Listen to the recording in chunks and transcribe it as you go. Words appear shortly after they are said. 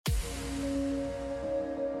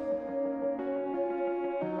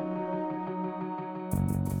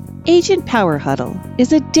Agent Power Huddle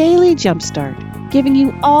is a daily jumpstart, giving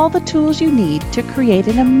you all the tools you need to create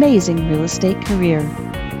an amazing real estate career.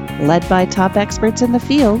 Led by top experts in the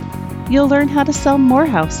field, you'll learn how to sell more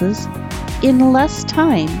houses in less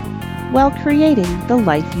time while creating the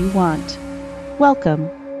life you want. Welcome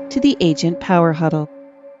to the Agent Power Huddle.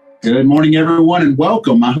 Good morning, everyone, and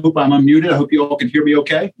welcome. I hope I'm unmuted. I hope you all can hear me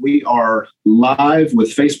okay. We are live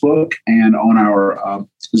with Facebook and on our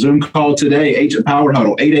Zoom call today, Agent Power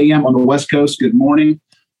Huddle, 8 a.m. on the West Coast. Good morning,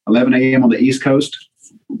 11 a.m. on the East Coast.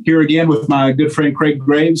 Here again with my good friend Craig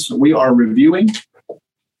Graves. We are reviewing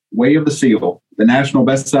Way of the Seal, the national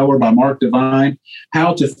bestseller by Mark Divine,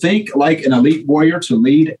 How to Think Like an Elite Warrior to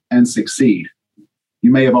Lead and Succeed.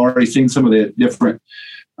 You may have already seen some of the different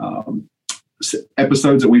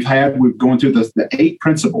episodes that we've had. We've gone through the 8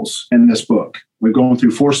 principles in this book. We've gone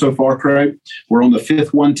through 4 so far, Craig. We're on the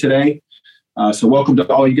 5th one today. So welcome to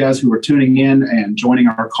all you guys who are tuning in and joining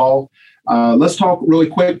our call. Let's talk really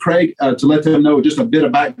quick, Craig, to let them know just a bit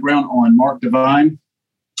of background on Mark Divine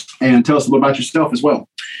and tell us a little about yourself as well.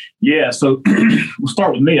 Yeah, so we'll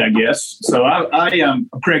start with me, I guess. So I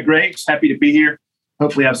am Craig Graves, happy to be here.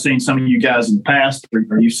 Hopefully I've seen some of you guys in the past,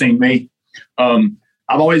 or you've seen me.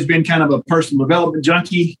 I've always been kind of a personal development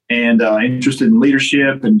junkie and interested in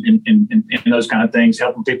leadership and those kind of things,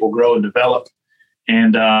 helping people grow and develop.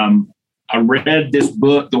 And I read this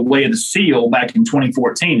book, The Way of the Seal, back in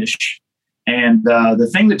 2014-ish. And the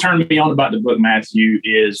thing that turned me on about the book, Matthew,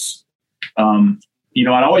 is, I'd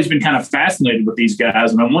always been kind of fascinated with these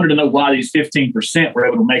guys. And I wanted to know why these 15% were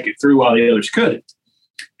able to make it through while the others couldn't.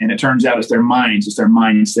 And it turns out it's their minds, it's their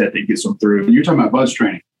mindset that gets them through. And you're talking about BUD/S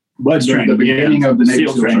training. BUD/S training, the beginning of the Navy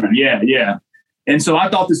SEAL training. Yeah. And so I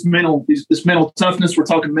thought this mental toughness, we're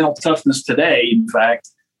talking mental toughness today, in fact,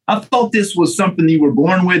 I thought this was something you were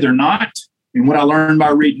born with or not. And what I learned by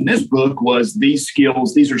reading this book was these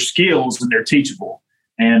are skills and they're teachable.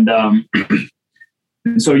 And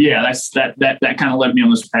so, yeah, that kind of led me on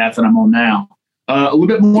this path that I'm on now. A little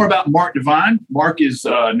bit more about Mark Divine. Mark is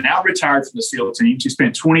now retired from the SEAL teams. He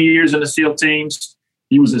spent 20 years in the SEAL teams.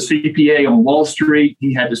 He was a CPA on Wall Street.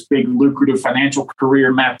 He had this big lucrative financial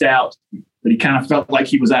career mapped out, but he kind of felt like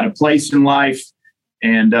he was out of place in life.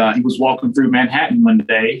 And he was walking through Manhattan one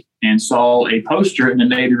day and saw a poster in the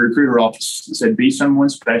Navy recruiter office that said, "Be someone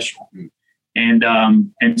special." And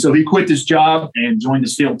so he quit this job and joined the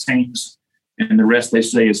SEAL teams. And the rest, they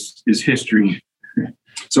say, is history.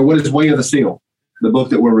 So what is Way of the Seal, the book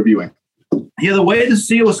that we're reviewing? Yeah, The Way of the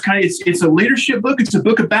Seal is it's a leadership book. It's a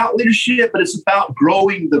book about leadership, but it's about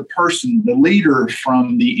growing the person, the leader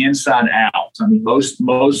from the inside out. I mean,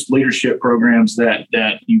 most leadership programs that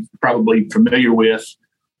you're probably familiar with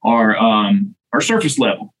are surface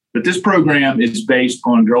level. But this program is based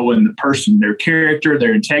on growing the person, their character,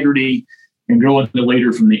 their integrity, and growing the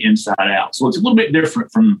leader from the inside out. So it's a little bit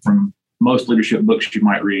different from most leadership books you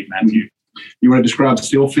might read, Matthew. You want to describe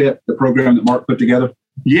SEAL Fit, the program that Mark put together?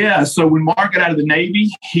 Yeah. So when Mark got out of the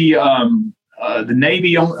Navy, the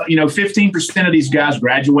Navy, 15% of these guys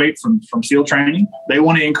graduate from SEAL training. They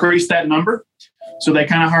want to increase that number. So they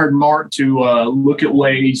kind of hired Mark to look at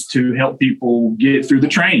ways to help people get through the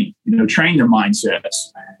training, train their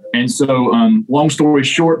mindsets. And so long story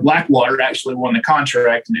short, Blackwater actually won the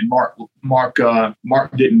contract, and then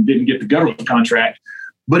Mark didn't get the government contract,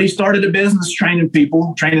 but he started a business training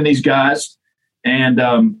these guys. And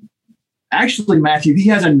actually, Matthew, he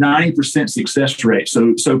has a 90% success rate.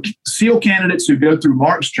 So SEAL candidates who go through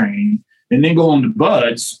Mark's training and then go on to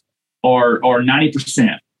BUD/S are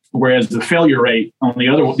 90%, whereas the failure rate on the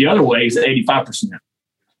other way is 85%.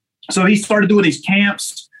 So he started doing these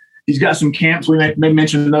camps. He's got some camps. We may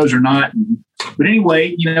mention those or not. But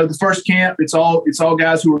anyway, the first camp, it's all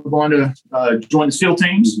guys who are going to join the SEAL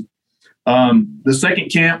teams. The second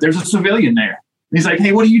camp, there's a civilian there. And he's like,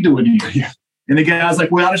 "Hey, what are you doing here?" And the guy's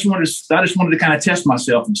like, "Well, I just wanted to kind of test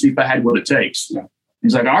myself and see if I had what it takes." Yeah.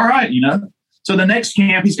 He's like, "All right, So the next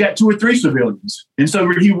camp, he's got 2 or 3 civilians. And so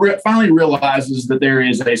he finally realizes that there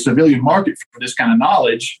is a civilian market for this kind of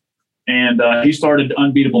knowledge. And he started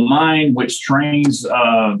Unbeatable Mind, which trains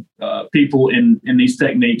people in these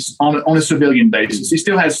techniques on a civilian basis. He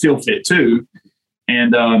still has SEAL Fit too.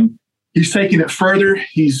 And he's taken it further.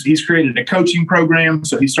 He's created a coaching program.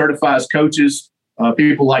 So he certifies coaches.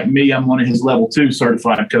 People like me, I'm one of his level 2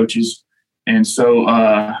 certified coaches. And so,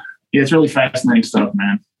 it's really fascinating stuff,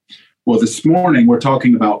 man. Well, this morning we're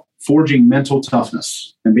talking about forging mental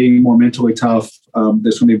toughness and being more mentally tough.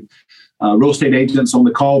 There's going to be real estate agents on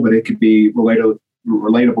the call, but it could be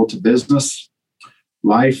relatable to business,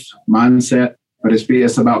 life, mindset, but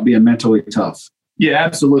it's about being mentally tough. Yeah,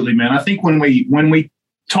 absolutely, man. I think when we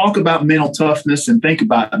talk about mental toughness and think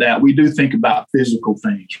about that, we do think about physical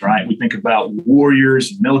things, right? We think about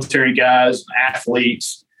warriors, military guys,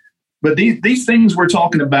 athletes. But these things we're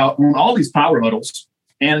talking about on all these power huddles,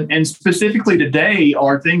 and specifically today,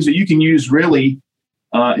 are things that you can use really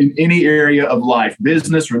in any area of life,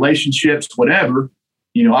 business, relationships, whatever.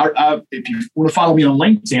 You know, if you want to follow me on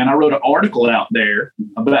LinkedIn, I wrote an article out there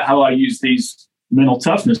about how I use these mental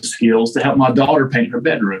toughness skills to help my daughter paint her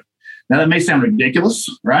bedroom. Now, that may sound ridiculous,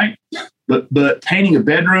 right? But painting a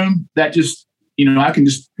bedroom, that just, you know,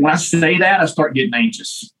 when I say that, I start getting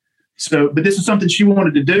anxious. So, but this is something she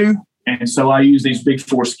wanted to do. And so I use these big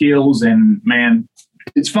 4 skills. And man,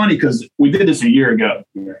 it's funny because we did this a year ago.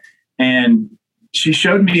 And she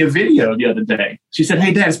showed me a video the other day. She said,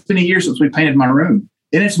 "Hey, Dad, it's been a year since we painted my room."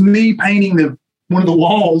 And it's me painting one of the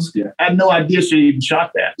walls. Yeah. I had no idea she even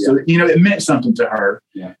shot that. Yeah. So, you know, it meant something to her.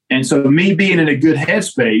 Yeah. And so me being in a good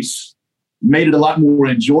headspace made it a lot more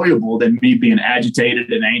enjoyable than me being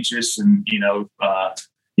agitated and anxious. And, you know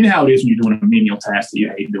how it is when you're doing a menial task that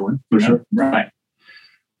you hate doing. For sure. Right.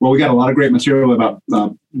 Well, we got a lot of great material about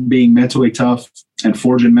being mentally tough and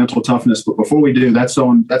forging mental toughness. But before we do, that's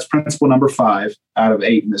principle number 5 out of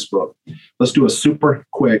 8 in this book. Let's do a super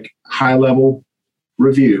quick, high-level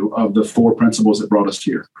review of the 4 principles that brought us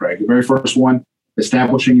here, Craig. The very first one,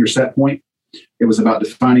 establishing your set point. It was about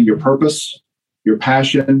defining your purpose, your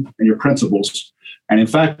passion, and your principles. And in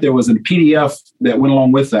fact, there was a PDF that went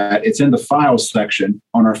along with that. It's in the files section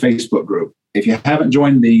on our Facebook group. If you haven't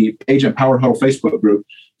joined the Agent Power Huddle Facebook group,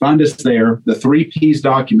 find us there. The 3 Ps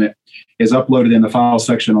document is uploaded in the files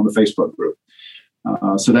section on the Facebook group.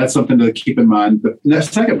 So that's something to keep in mind. But the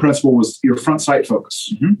second principle was your front sight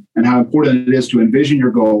focus, and how important it is to envision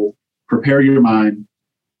your goal, prepare your mind,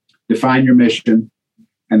 define your mission,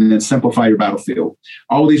 and then simplify your battlefield.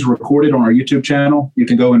 All of these are recorded on our YouTube channel. You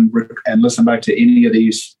can go and listen back to any of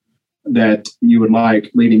these that you would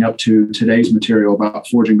like leading up to today's material about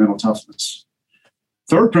forging mental toughness.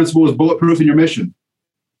 Third principle is bulletproofing your mission,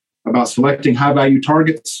 about selecting high-value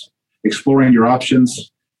targets, exploring your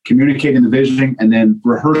options, communicating the vision, and then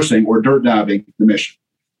rehearsing or dirt diving the mission.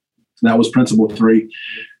 That was principle 3.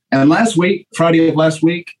 And last week, Friday of last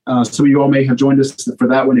week, some of you all may have joined us for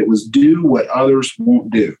that one. It was do what others won't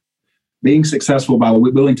do. Being successful by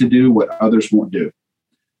willing to do what others won't do.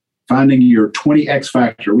 Finding your 20X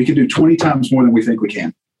factor. We can do 20 times more than we think we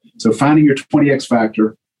can. So finding your 20X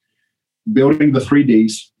factor, building the 3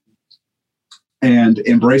 Ds, and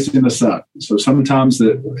embracing the suck. So sometimes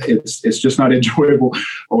it's just not enjoyable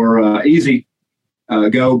or easy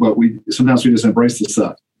go, but sometimes we just embrace the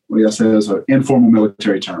suck. What I say is an informal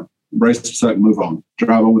military term. Embrace the suck, move on,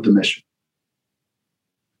 drive on with the mission.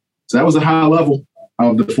 So that was a high level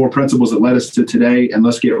of the 4 principles that led us to today, and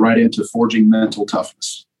let's get right into forging mental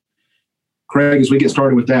toughness. Craig, as we get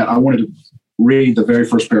started with that, I wanted to read the very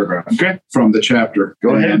first paragraph from the chapter.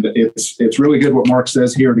 Go ahead. And it's really good what Mark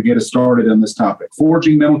says here to get us started on this topic.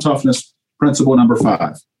 Forging mental toughness, principle number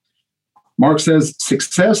 5. Mark says,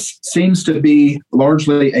 success seems to be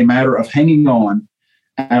largely a matter of hanging on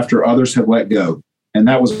after others have let go. And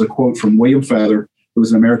that was a quote from William Feather, who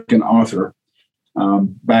was an American author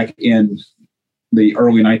back in the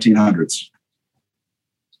early 1900s.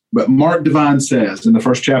 But Mark Divine says in the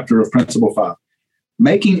first chapter of Principle 5,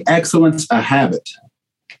 making excellence a habit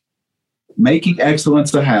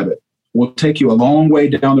will take you a long way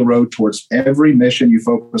down the road towards every mission you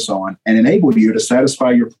focus on and enable you to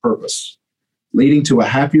satisfy your purpose, leading to a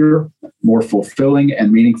happier, more fulfilling,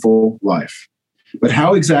 and meaningful life. But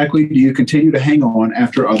how exactly do you continue to hang on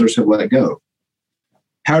after others have let go?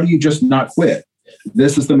 How do you just not quit?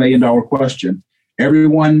 This is the million-dollar question.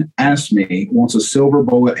 Everyone asks me wants a silver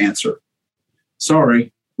bullet answer.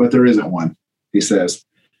 Sorry, but there isn't one, he says.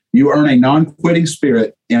 You earn a non-quitting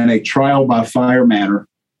spirit in a trial-by-fire manner,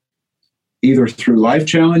 either through life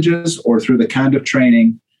challenges or through the kind of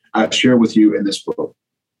training I share with you in this book.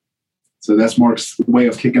 So that's Mark's way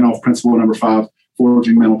of kicking off principle number 5,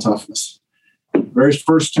 forging mental toughness. Very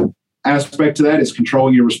first aspect to that is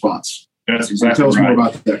controlling your response. That's exactly right. Tell us more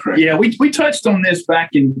about that, Craig. Yeah, we touched on this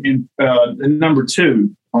back in number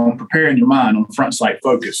 2 on preparing your mind on front sight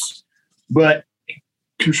focus. But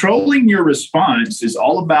controlling your response is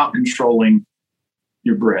all about controlling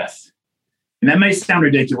your breath. And that may sound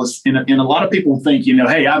ridiculous. And a lot of people think,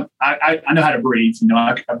 hey, I know how to breathe.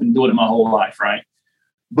 I've been doing it my whole life, right?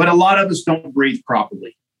 But a lot of us don't breathe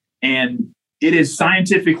properly. And it is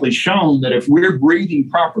scientifically shown that if we're breathing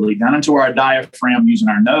properly down into our diaphragm using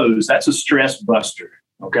our nose, that's a stress buster,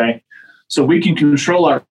 okay? So we can control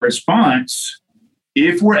our response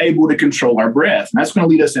if we're able to control our breath. And that's going to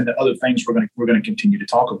lead us into other things we're going to continue to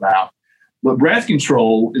talk about. But breath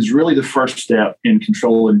control is really the first step in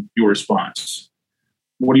controlling your response.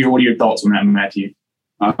 What are your thoughts on that, Matthew?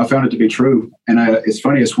 I found it to be true. And it's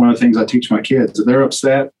funny, it's one of the things I teach my kids. If they're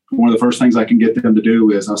upset, one of the first things I can get them to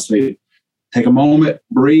do is I'll say, take a moment,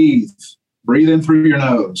 breathe. Breathe in through your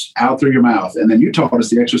nose, out through your mouth. And then you taught us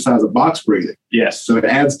the exercise of box breathing. Yes. So it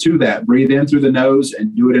adds to that. Breathe in through the nose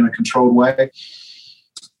and do it in a controlled way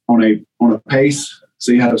on a pace.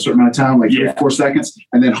 So you have a certain amount of time, like 3 or 4 seconds,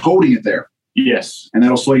 and then holding it there. Yes. And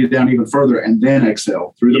that'll slow you down even further, and then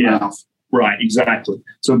exhale through the mouth. Right, exactly.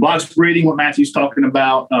 So box breathing, what Matthew's talking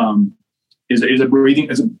about, is a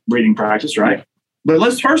breathing practice, right? Yeah. But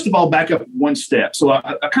let's first of all back up one step. So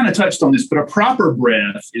I kind of touched on this, but a proper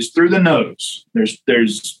breath is through the nose.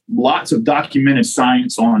 There's lots of documented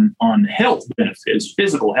science on health benefits,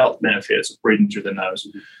 physical health benefits of breathing through the nose.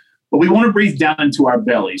 But we want to breathe down into our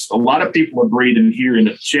bellies. A lot of people are breathing here in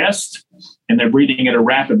the chest, and they're breathing at a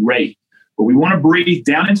rapid rate. But we want to breathe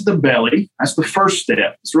down into the belly. That's the first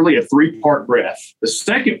step. It's really a 3-part breath. The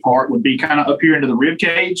second part would be kind of up here into the rib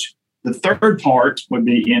cage. The third part would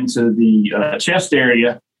be into the chest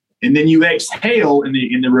area. And then you exhale in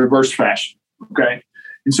the reverse fashion. Okay.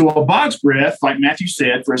 And so a box breath, like Matthew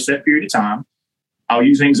said, for a set period of time, I'll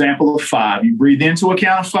use an example of 5. You breathe into a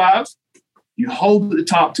count of 5. You hold at the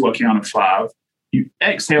top to a count of 5. You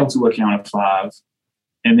exhale to a count of 5.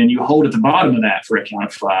 And then you hold at the bottom of that for a count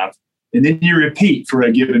of 5. And then you repeat for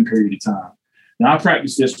a given period of time. Now, I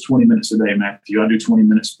practice this 20 minutes a day, Matthew. I do 20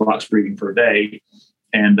 minutes box breathing per day.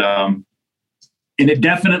 And it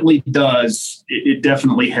definitely does. It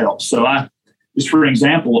definitely helps. So just for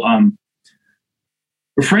example,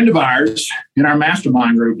 a friend of ours in our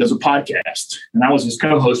mastermind group does a podcast, and I was his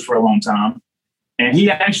co-host for a long time. And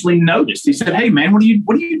he actually noticed. He said, "Hey, man, what are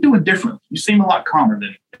you doing different? You seem a lot calmer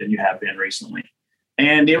than you have been recently."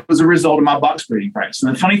 And it was a result of my box breathing practice.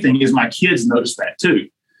 And the funny thing is, my kids noticed that too.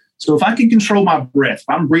 So if I can control my breath, if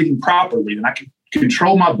I'm breathing properly, then I can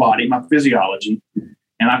control my body, my physiology,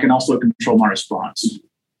 and I can also control my response.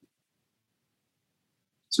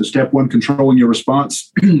 So step 1, controlling your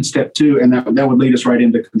response. Step 2, and that would lead us right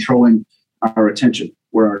into controlling our attention,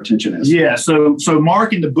 where our attention is. Yeah. So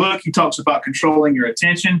Mark in the book, he talks about controlling your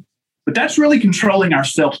attention, but that's really controlling our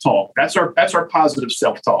self-talk. That's our positive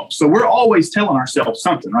self-talk. So we're always telling ourselves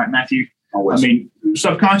something, right, Matthew? Always. I mean,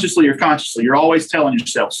 subconsciously or consciously, you're always telling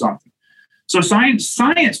yourself something. So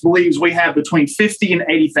science believes we have between 50 and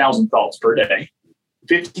 80,000 thoughts per day.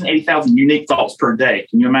 50 and 80,000 unique thoughts per day.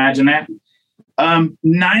 Can you imagine that?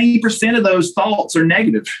 90% of those thoughts are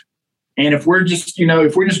negative. And if we're just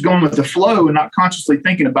going with the flow and not consciously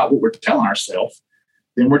thinking about what we're telling ourselves,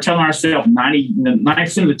 then we're telling ourselves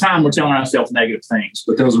 90% of the time, we're telling ourselves negative things.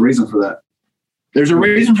 But there's a reason for that. There's a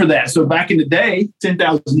reason for that. So back in the day,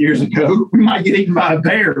 10,000 years ago, we might get eaten by a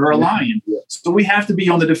bear or a lion. So we have to be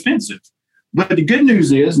on the defensive. But the good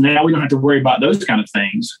news is now we don't have to worry about those kind of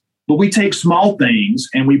things. But we take small things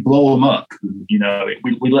and we blow them up. You know,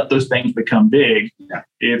 we let those things become big. Yeah.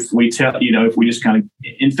 If we just kind of,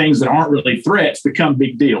 in things that aren't really threats, become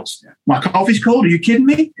big deals. Yeah. My coffee's cold. Are you kidding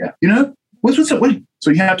me? Yeah. You know, what's up?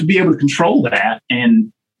 So you have to be able to control that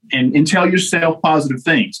and tell yourself positive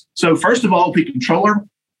things. So first of all, if we control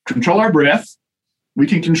our breath, we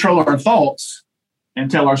can control our thoughts and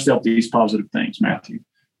tell ourselves these positive things, Matthew.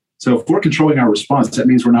 So if we're controlling our response, that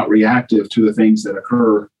means we're not reactive to the things that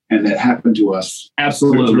occur and that happen to us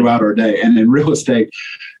absolutely throughout our day. And in real estate,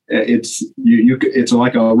 it's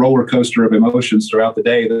like a roller coaster of emotions throughout the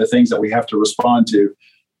day. The things that we have to respond to,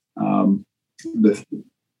 and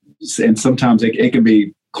sometimes it can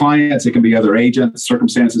be clients, it can be other agents,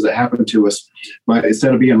 circumstances that happen to us. But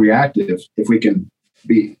instead of being reactive, if we can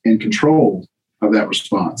be in control of that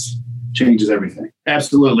response, changes everything.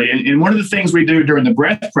 Absolutely. And one of the things we do during the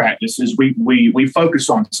breath practice is we focus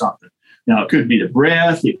on something. Now, it could be the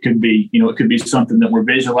breath. It could be something that we're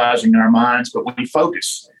visualizing in our minds, but we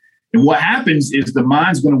focus. And what happens is the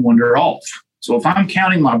mind's going to wander off. So if I'm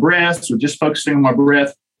counting my breaths or just focusing on my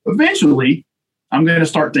breath, eventually I'm going to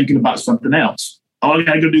start thinking about something else. Oh, I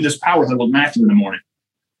got to go do this power huddle with Matthew in the morning.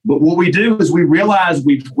 But what we do is we realize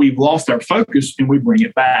we've lost our focus and we bring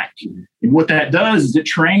it back. And what that does is it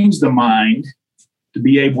trains the mind to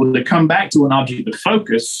be able to come back to an object of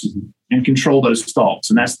focus and control those thoughts.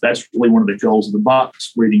 And that's really one of the goals of the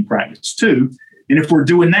box breathing practice too. And if we're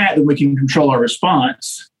doing that, then we can control our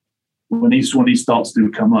response when these thoughts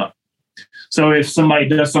do come up. So if somebody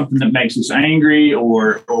does something that makes us angry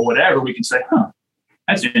or whatever, we can say,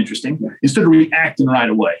 that's interesting, instead of reacting right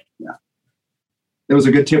away. Yeah. There was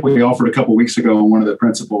a good tip we offered a couple of weeks ago on one of the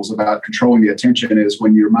principles about controlling the attention is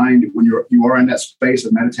when you are in that space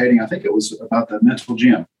of meditating. I think it was about the mental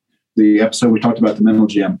gym. the episode we talked about the mental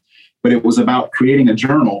gym, but it was about creating a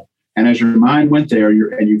journal. And as your mind went there,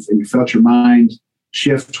 and you felt your mind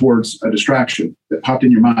shift towards a distraction that popped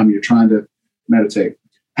in your mind when you're trying to meditate,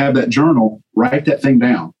 have that journal, write that thing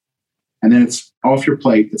down, and then it's off your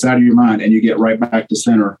plate, it's out of your mind, and you get right back to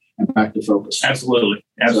center and back to focus. Absolutely.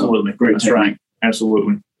 So, great. That's right.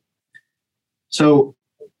 Absolutely. So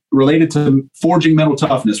related to forging mental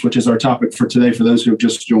toughness, which is our topic for today, for those who have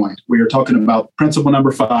just joined, we are talking about principle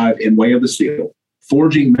number 5 in Way of the Seal,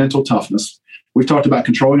 forging mental toughness. We've talked about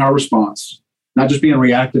controlling our response, not just being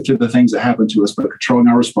reactive to the things that happen to us, but controlling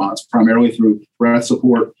our response primarily through breath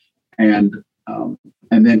support and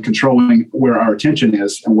then controlling where our attention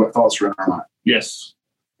is and what thoughts are in our mind. Yes,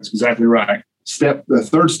 that's exactly right. The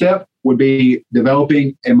third step would be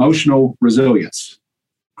developing emotional resilience.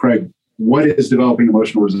 Craig, what is developing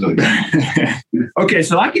emotional resilience? Okay,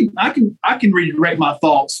 so I can redirect my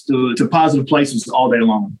thoughts to positive places all day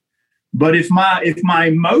long. But if my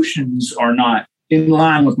emotions are not in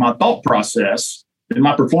line with my thought process, then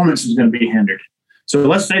my performance is going to be hindered. So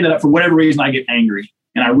let's say that for whatever reason I get angry,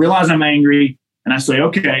 and I realize I'm angry, and I say,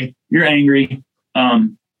 "Okay, you're angry,"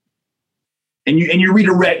 and you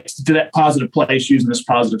redirect to that positive place using this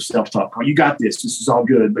positive self-talk. Oh, you got this. This is all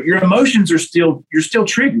good. But your emotions you're still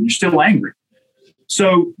triggered. You're still angry.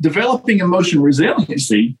 So developing emotional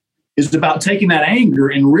resiliency is about taking that anger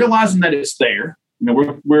and realizing that it's there. You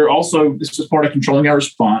know, we're also, this is part of controlling our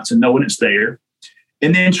response and knowing it's there,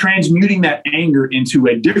 and then transmuting that anger into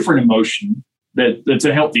a different emotion that's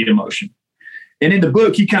a healthy emotion. And in the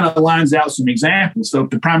book, he kind of lines out some examples. So if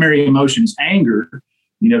the primary emotion is anger,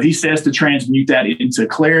 you know, he says to transmute that into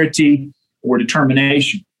clarity or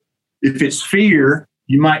determination. If it's fear,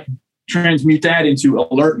 you might transmute that into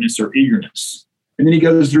alertness or eagerness. And then he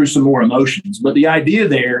goes through some more emotions. But the idea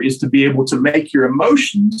there is to be able to make your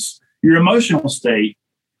emotions, your emotional state,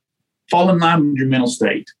 fall in line with your mental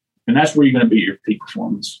state. And that's where you're going to be at your peak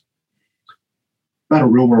performance. About a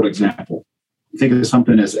real world example. Think of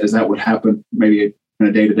something as that would happen maybe in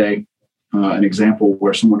a day-to-day, an example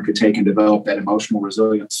where someone could take and develop that emotional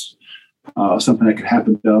resilience, something that could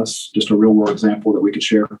happen to us, just a real world example that we could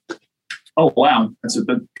share. Oh, wow.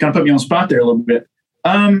 That kind of put me on the spot there a little bit.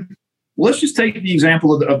 Let's just take the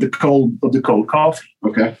example of the cold coffee.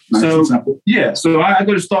 Okay. Nice and simple. Yeah. So I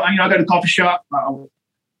go to I go to the coffee shop. I'll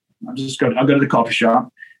go to the coffee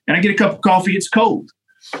shop and I get a cup of coffee. It's cold.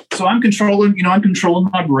 So I'm controlling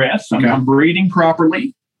my breath. I'm breathing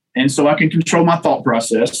properly. And so I can control my thought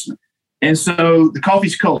process. And so the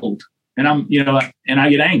coffee's cold and and I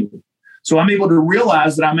get angry. So I'm able to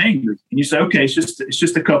realize that I'm angry. And you say, okay, it's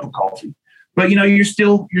just a cup of coffee. But you're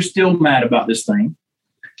still mad about this thing.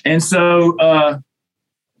 And so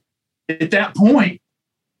at that point,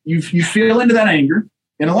 you feel into that anger.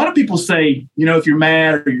 And a lot of people say, if you're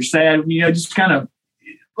mad or you're sad, just kind of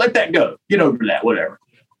let that go, get over that, whatever.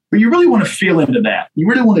 But you really want to feel into that. You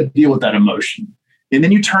really want to deal with that emotion. And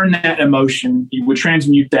then you turn that emotion, you would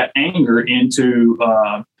transmute that anger into,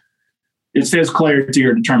 it says clarity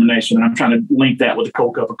or determination. And I'm trying to link that with a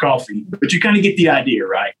cold cup of coffee. But you kind of get the idea,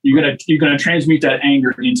 right? You're gonna transmute that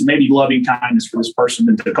anger into maybe loving kindness for this person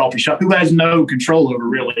in the coffee shop who has no control over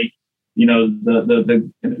really,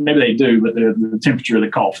 the maybe they do, but the temperature of the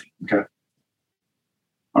coffee. Okay.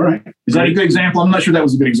 All right. Is that a good example? I'm not sure that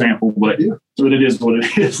was a good example, but yeah. But it is what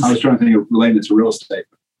it is. I was trying to think of related to real estate.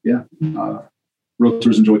 Yeah.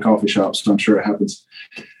 Realtors enjoy coffee shops, so I'm sure it happens.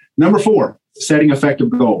 Number 4, setting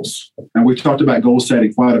effective goals. And we've talked about goal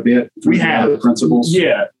setting quite a bit. We have principles.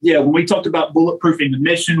 Yeah. When we talked about bulletproofing the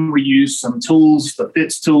mission, we used some tools, the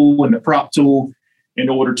FITS tool and the PROP tool, in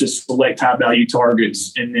order to select high value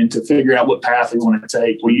targets and then to figure out what path we want to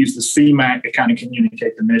take. We use the CMAC to kind of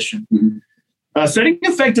communicate the mission. Mm-hmm. Setting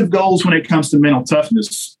effective goals when it comes to mental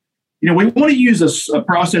toughness, we want to use a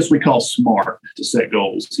process we call SMART to set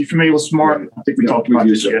goals. Are you familiar with SMART? I think we talked about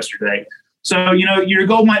this yesterday. So, your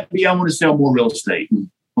goal might be, I want to sell more real estate.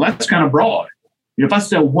 Well, that's kind of broad. If I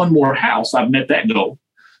sell one more house, I've met that goal.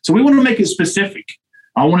 So we want to make it specific.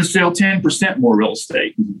 I want to sell 10% more real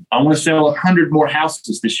estate. I want to sell 100 more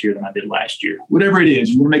houses this year than I did last year. Whatever it is,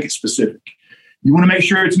 you want to make it specific. You want to make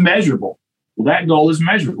sure it's measurable. Well, that goal is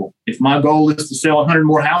measurable. If my goal is to sell 100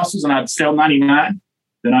 more houses and I'd sell 99,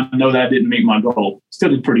 then I know that I didn't meet my goal. Still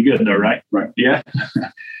did pretty good though, right? Right. Yeah.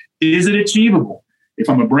 Is it achievable? If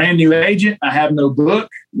I'm a brand new agent, I have no book,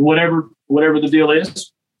 whatever the deal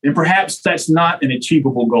is, then perhaps that's not an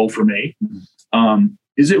achievable goal for me.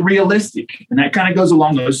 Is it realistic? And that kind of goes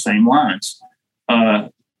along those same lines.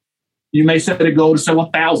 You may set a goal to sell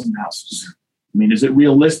 1,000 houses. Is it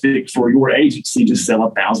realistic for your agency to sell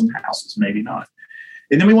 1,000 houses? Maybe not.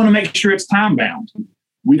 And then we want to make sure it's time bound.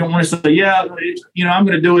 We don't want to say, yeah, I'm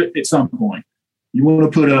going to do it at some point. You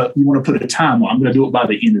want to put a time on. I'm going to do it by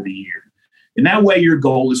the end of the year. And that way your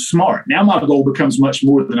goal is smart. Now my goal becomes much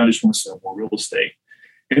more than I just want to sell more real estate.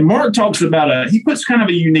 And Mark talks about he puts kind of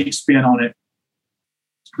a unique spin on it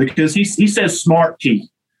because he says smart key.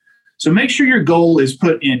 So make sure your goal is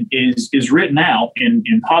is written out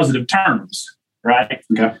in positive terms, right?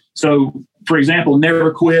 Okay. So for example,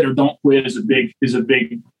 never quit or don't quit is a big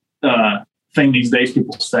thing these days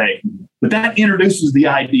people say, but that introduces the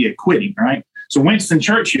idea of quitting, right? So Winston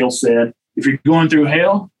Churchill said, if you're going through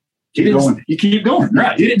hell, you keep going,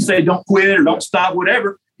 right? He didn't say don't quit or don't stop,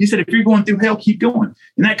 whatever. He said, if you're going through hell, keep going.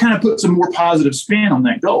 And that kind of puts a more positive spin on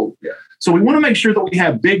that goal. Yeah. So we want to make sure that we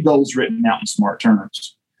have big goals written out in smart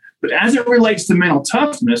terms. But as it relates to mental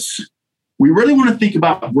toughness, we really want to think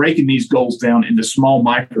about breaking these goals down into small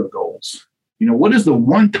micro goals. What is the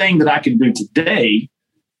one thing that I can do today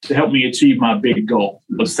to help me achieve my big goal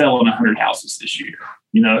of selling 100 houses this year?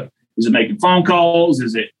 Is it making phone calls?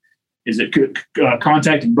 Is it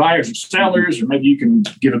contacting buyers or sellers? Or maybe you can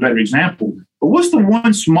give a better example. But what's the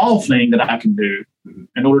one small thing that I can do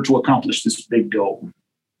in order to accomplish this big goal?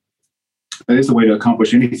 That is the way to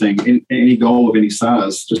accomplish anything, any goal of any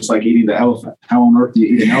size, just like eating the elephant. How on earth do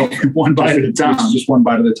you eat an elephant? One bite at a time. It's just one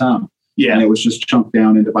bite at a time. Yeah. And it was just chunked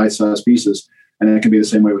down into bite-sized pieces. And it can be the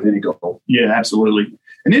same way with any goal. Yeah, absolutely.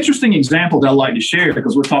 An interesting example that I'd like to share,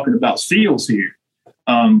 because we're talking about SEALs here.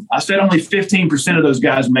 I said only 15% of those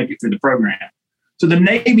guys make it through the program. So the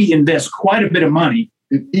Navy invests quite a bit of money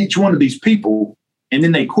in each one of these people, and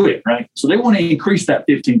then they quit, right? So they want to increase that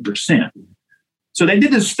 15%. So they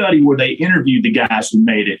did this study where they interviewed the guys who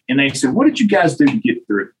made it, and they said, what did you guys do to get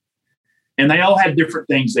through? And they all had different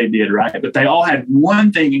things they did, right? But they all had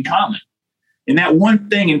one thing in common. And that one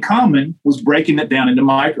thing in common was breaking it down into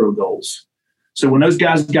micro goals. So when those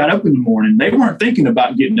guys got up in the morning, they weren't thinking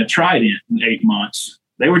about getting a Trident in 8 months.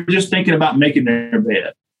 They were just thinking about making their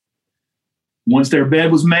bed. Once their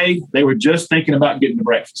bed was made, they were just thinking about getting to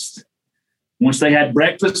breakfast. Once they had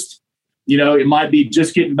breakfast, it might be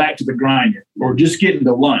just getting back to the grinder or just getting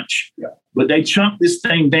to lunch. Yeah. But they chunked this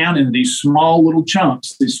thing down into these small little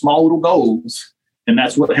chunks, these small little goals, and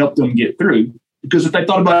that's what helped them get through. Because if they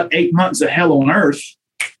thought about 8 months of hell on earth,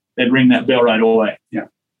 they'd ring that bell right away. Yeah.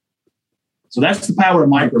 So that's the power of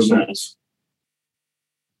micro goals.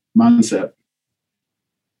 Mindset.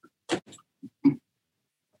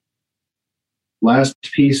 Last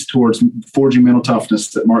piece towards forging mental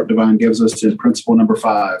toughness that Mark Divine gives us is principle number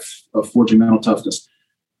 5 of forging mental toughness: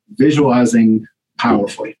 visualizing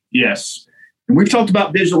powerfully. Yes. And we've talked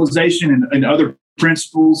about visualization and other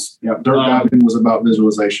principles. Yeah, dirt diving was about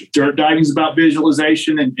visualization. Dirt diving is about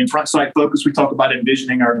visualization. And in front sight focus, we talk about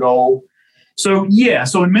envisioning our goal. So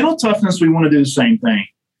in mental toughness, we want to do the same thing.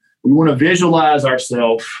 We want to visualize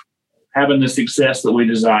ourselves having the success that we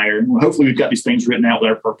desire. And hopefully we've got these things written out with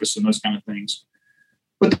our purpose and those kind of things.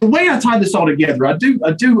 But the way I tie this all together, I do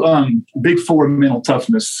Big 4 mental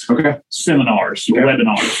toughness seminars,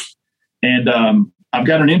 webinars. And I've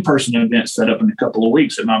got an in-person event set up in a couple of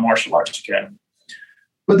weeks at my martial arts academy.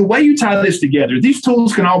 But the way you tie this together, these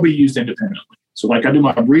tools can all be used independently. So like I do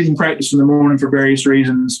my breathing practice in the morning for various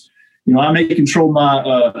reasons. I may control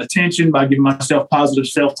my attention by giving myself positive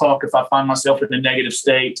self-talk if I find myself in a negative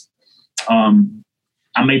state.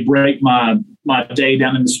 I may break my day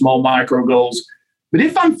down into small micro goals. But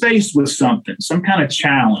if I'm faced with something, some kind of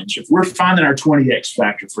challenge, if we're finding our 20X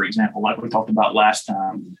factor, for example, like we talked about last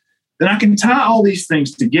time, then I can tie all these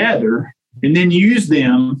things together and then use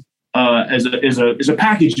them as a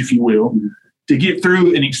package, if you will, to get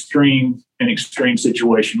through an extreme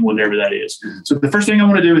situation, whatever that is. So the first thing I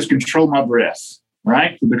want to do is control my breath,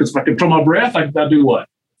 right? Because if I control my breath, I do what?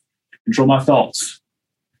 Control my thoughts.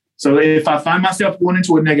 So if I find myself going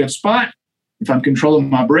into a negative spot, if I'm controlling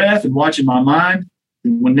my breath and watching my mind,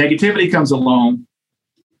 when negativity comes along,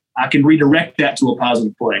 I can redirect that to a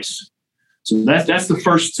positive place. So that's the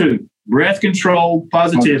first two: breath control,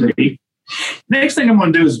 positivity. Next thing I'm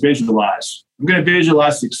going to do is visualize. I'm going to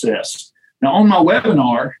visualize success. Now, on my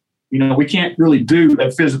webinar, we can't really do a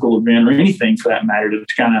physical event or anything for that matter to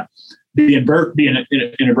kind of be in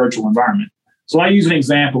a virtual environment. So I use an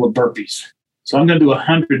example of burpees. So I'm going to do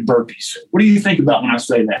 100 burpees. What do you think about when I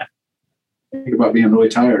say that? Think about being really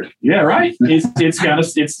tired. Yeah, right.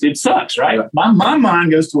 It sucks, right? Yeah. My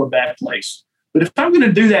mind goes to a bad place. But if I'm going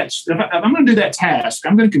to do that, if I'm going to do that task,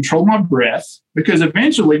 I'm going to control my breath, because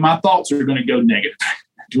eventually my thoughts are going to go negative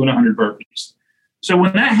doing 100 burpees. So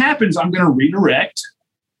when that happens, I'm going to redirect.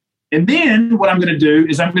 And then what I'm going to do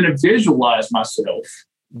is I'm going to visualize myself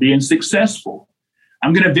being successful.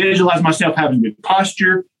 I'm going to visualize myself having good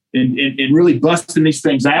posture, and really busting these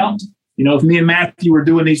things out. You know, if me and Matthew were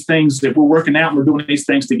doing these things, if we're working out and we're doing these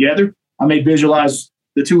things together, I may visualize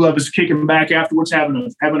the two of us kicking back afterwards,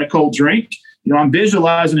 having a cold drink. You know, I'm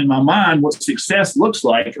visualizing in my mind what success looks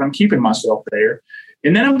like, and I'm keeping myself there.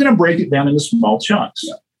 And then I'm going to break it down into small chunks.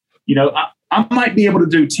 Yeah. You know, I might be able to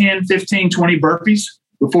do 10, 15, 20 burpees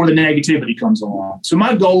before the negativity comes along. So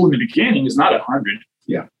my goal in the beginning is not 100.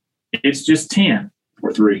 Yeah. It's just 10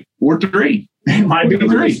 or 3. It might be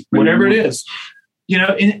 3, whatever it is. You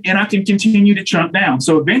know, and I can continue to chunk down.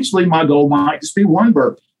 So eventually my goal might just be 1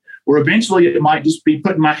 burpee, or eventually it might just be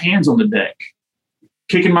putting my hands on the deck,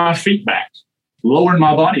 kicking my feet back, lowering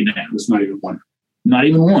my body down. It's not even 1. Not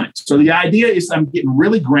even 1. So the idea is I'm getting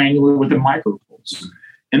really granular with the micro goals.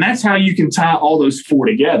 And that's how you can tie all those 4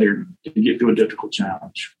 together to get through a difficult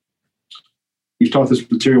challenge. You've taught this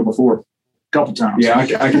material before. A couple times. Yeah, I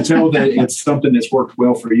can tell that it's something that's worked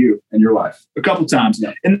well for you in your life. A couple times.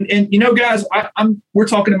 Yeah. And you know, guys, we're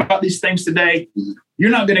talking about these things today. You're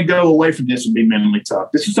not going to go away from this and be mentally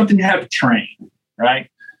tough. This is something you have to train,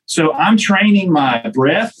 right? So I'm training my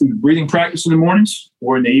breath through breathing practice in the mornings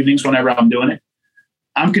or in the evenings whenever I'm doing it.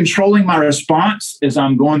 I'm controlling my response as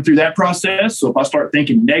I'm going through that process. So if I start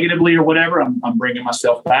thinking negatively or whatever, I'm bringing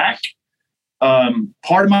myself back.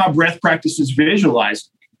 Part of my breath practice is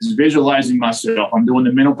visualizing myself. I'm doing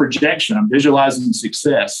the mental projection. I'm visualizing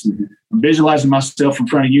success. Mm-hmm. I'm visualizing myself in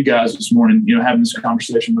front of you guys this morning, you know, having this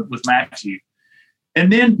conversation with Matthew.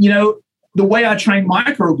 And then, you know, the way I train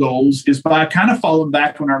micro goals is by kind of falling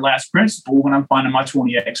back on our last principle when I'm finding my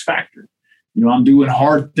 20X factor. You know, I'm doing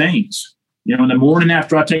hard things. You know, in the morning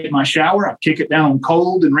after I take my shower, I kick it down on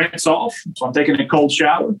cold and rinse off. So I'm taking a cold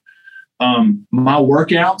shower. My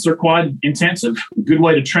workouts are quite intensive. A good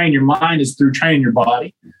way to train your mind is through training your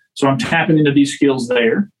body. So I'm tapping into these skills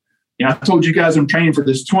there. You know, I told you guys I'm training for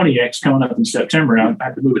this 20X coming up in September. I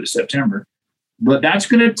have to move it to September. But that's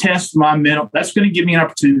going to test my mental. That's going to give me an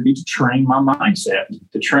opportunity to train my mindset,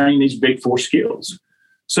 to train these big 4 skills.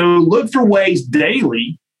 So look for ways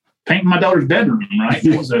daily. Painting my daughter's bedroom, right?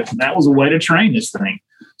 That was a way to train this thing.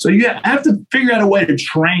 So you have to figure out a way to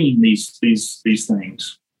train these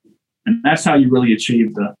things. And that's how you really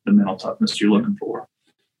achieve the mental toughness you're looking for.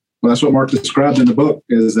 Well, that's what Mark described in the book,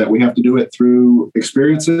 is that we have to do it through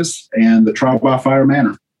experiences and the trial by fire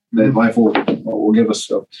manner that life will give us.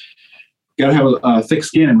 So got to have a thick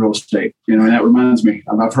skin in real estate, you know, and that reminds me,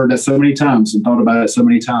 I've heard that so many times and thought about it so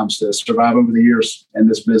many times to survive over the years in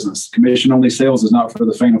this business. Commission only sales is not for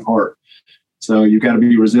the faint of heart. So you've got to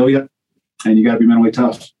be resilient and you got to be mentally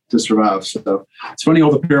tough to survive. So it's funny,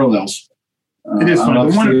 all the parallels. It is funny.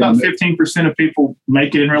 The one about 15% of people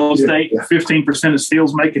make it in real estate, 15% of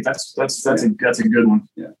sales make it. That's a good one.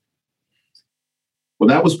 Yeah. Well,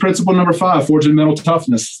 that was principle number 5, forging mental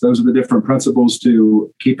toughness. Those are the different principles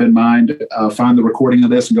to keep in mind. Find the recording of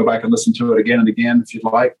this and go back and listen to it again and again if you'd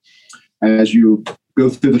like, as you go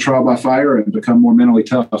through the trial by fire and become more mentally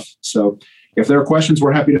tough. So if there are questions,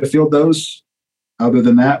 we're happy to field those. Other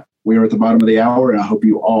than that, we are at the bottom of the hour, and I hope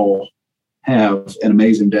you all have an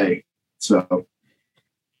amazing day. So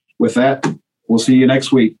with that, we'll see you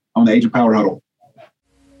next week on the Agent Power Huddle.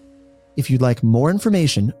 If you'd like more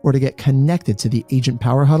information or to get connected to the Agent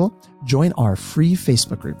Power Huddle, join our free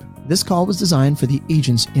Facebook group. This call was designed for the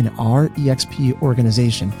agents in our EXP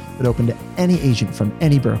organization, but open to any agent from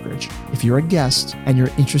any brokerage. If you're a guest and you're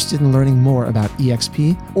interested in learning more about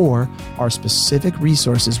EXP or our specific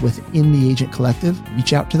resources within the Agent Collective,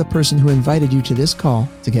 reach out to the person who invited you to this call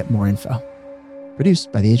to get more info.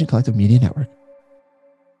 Produced by the Agent Collective Media Network.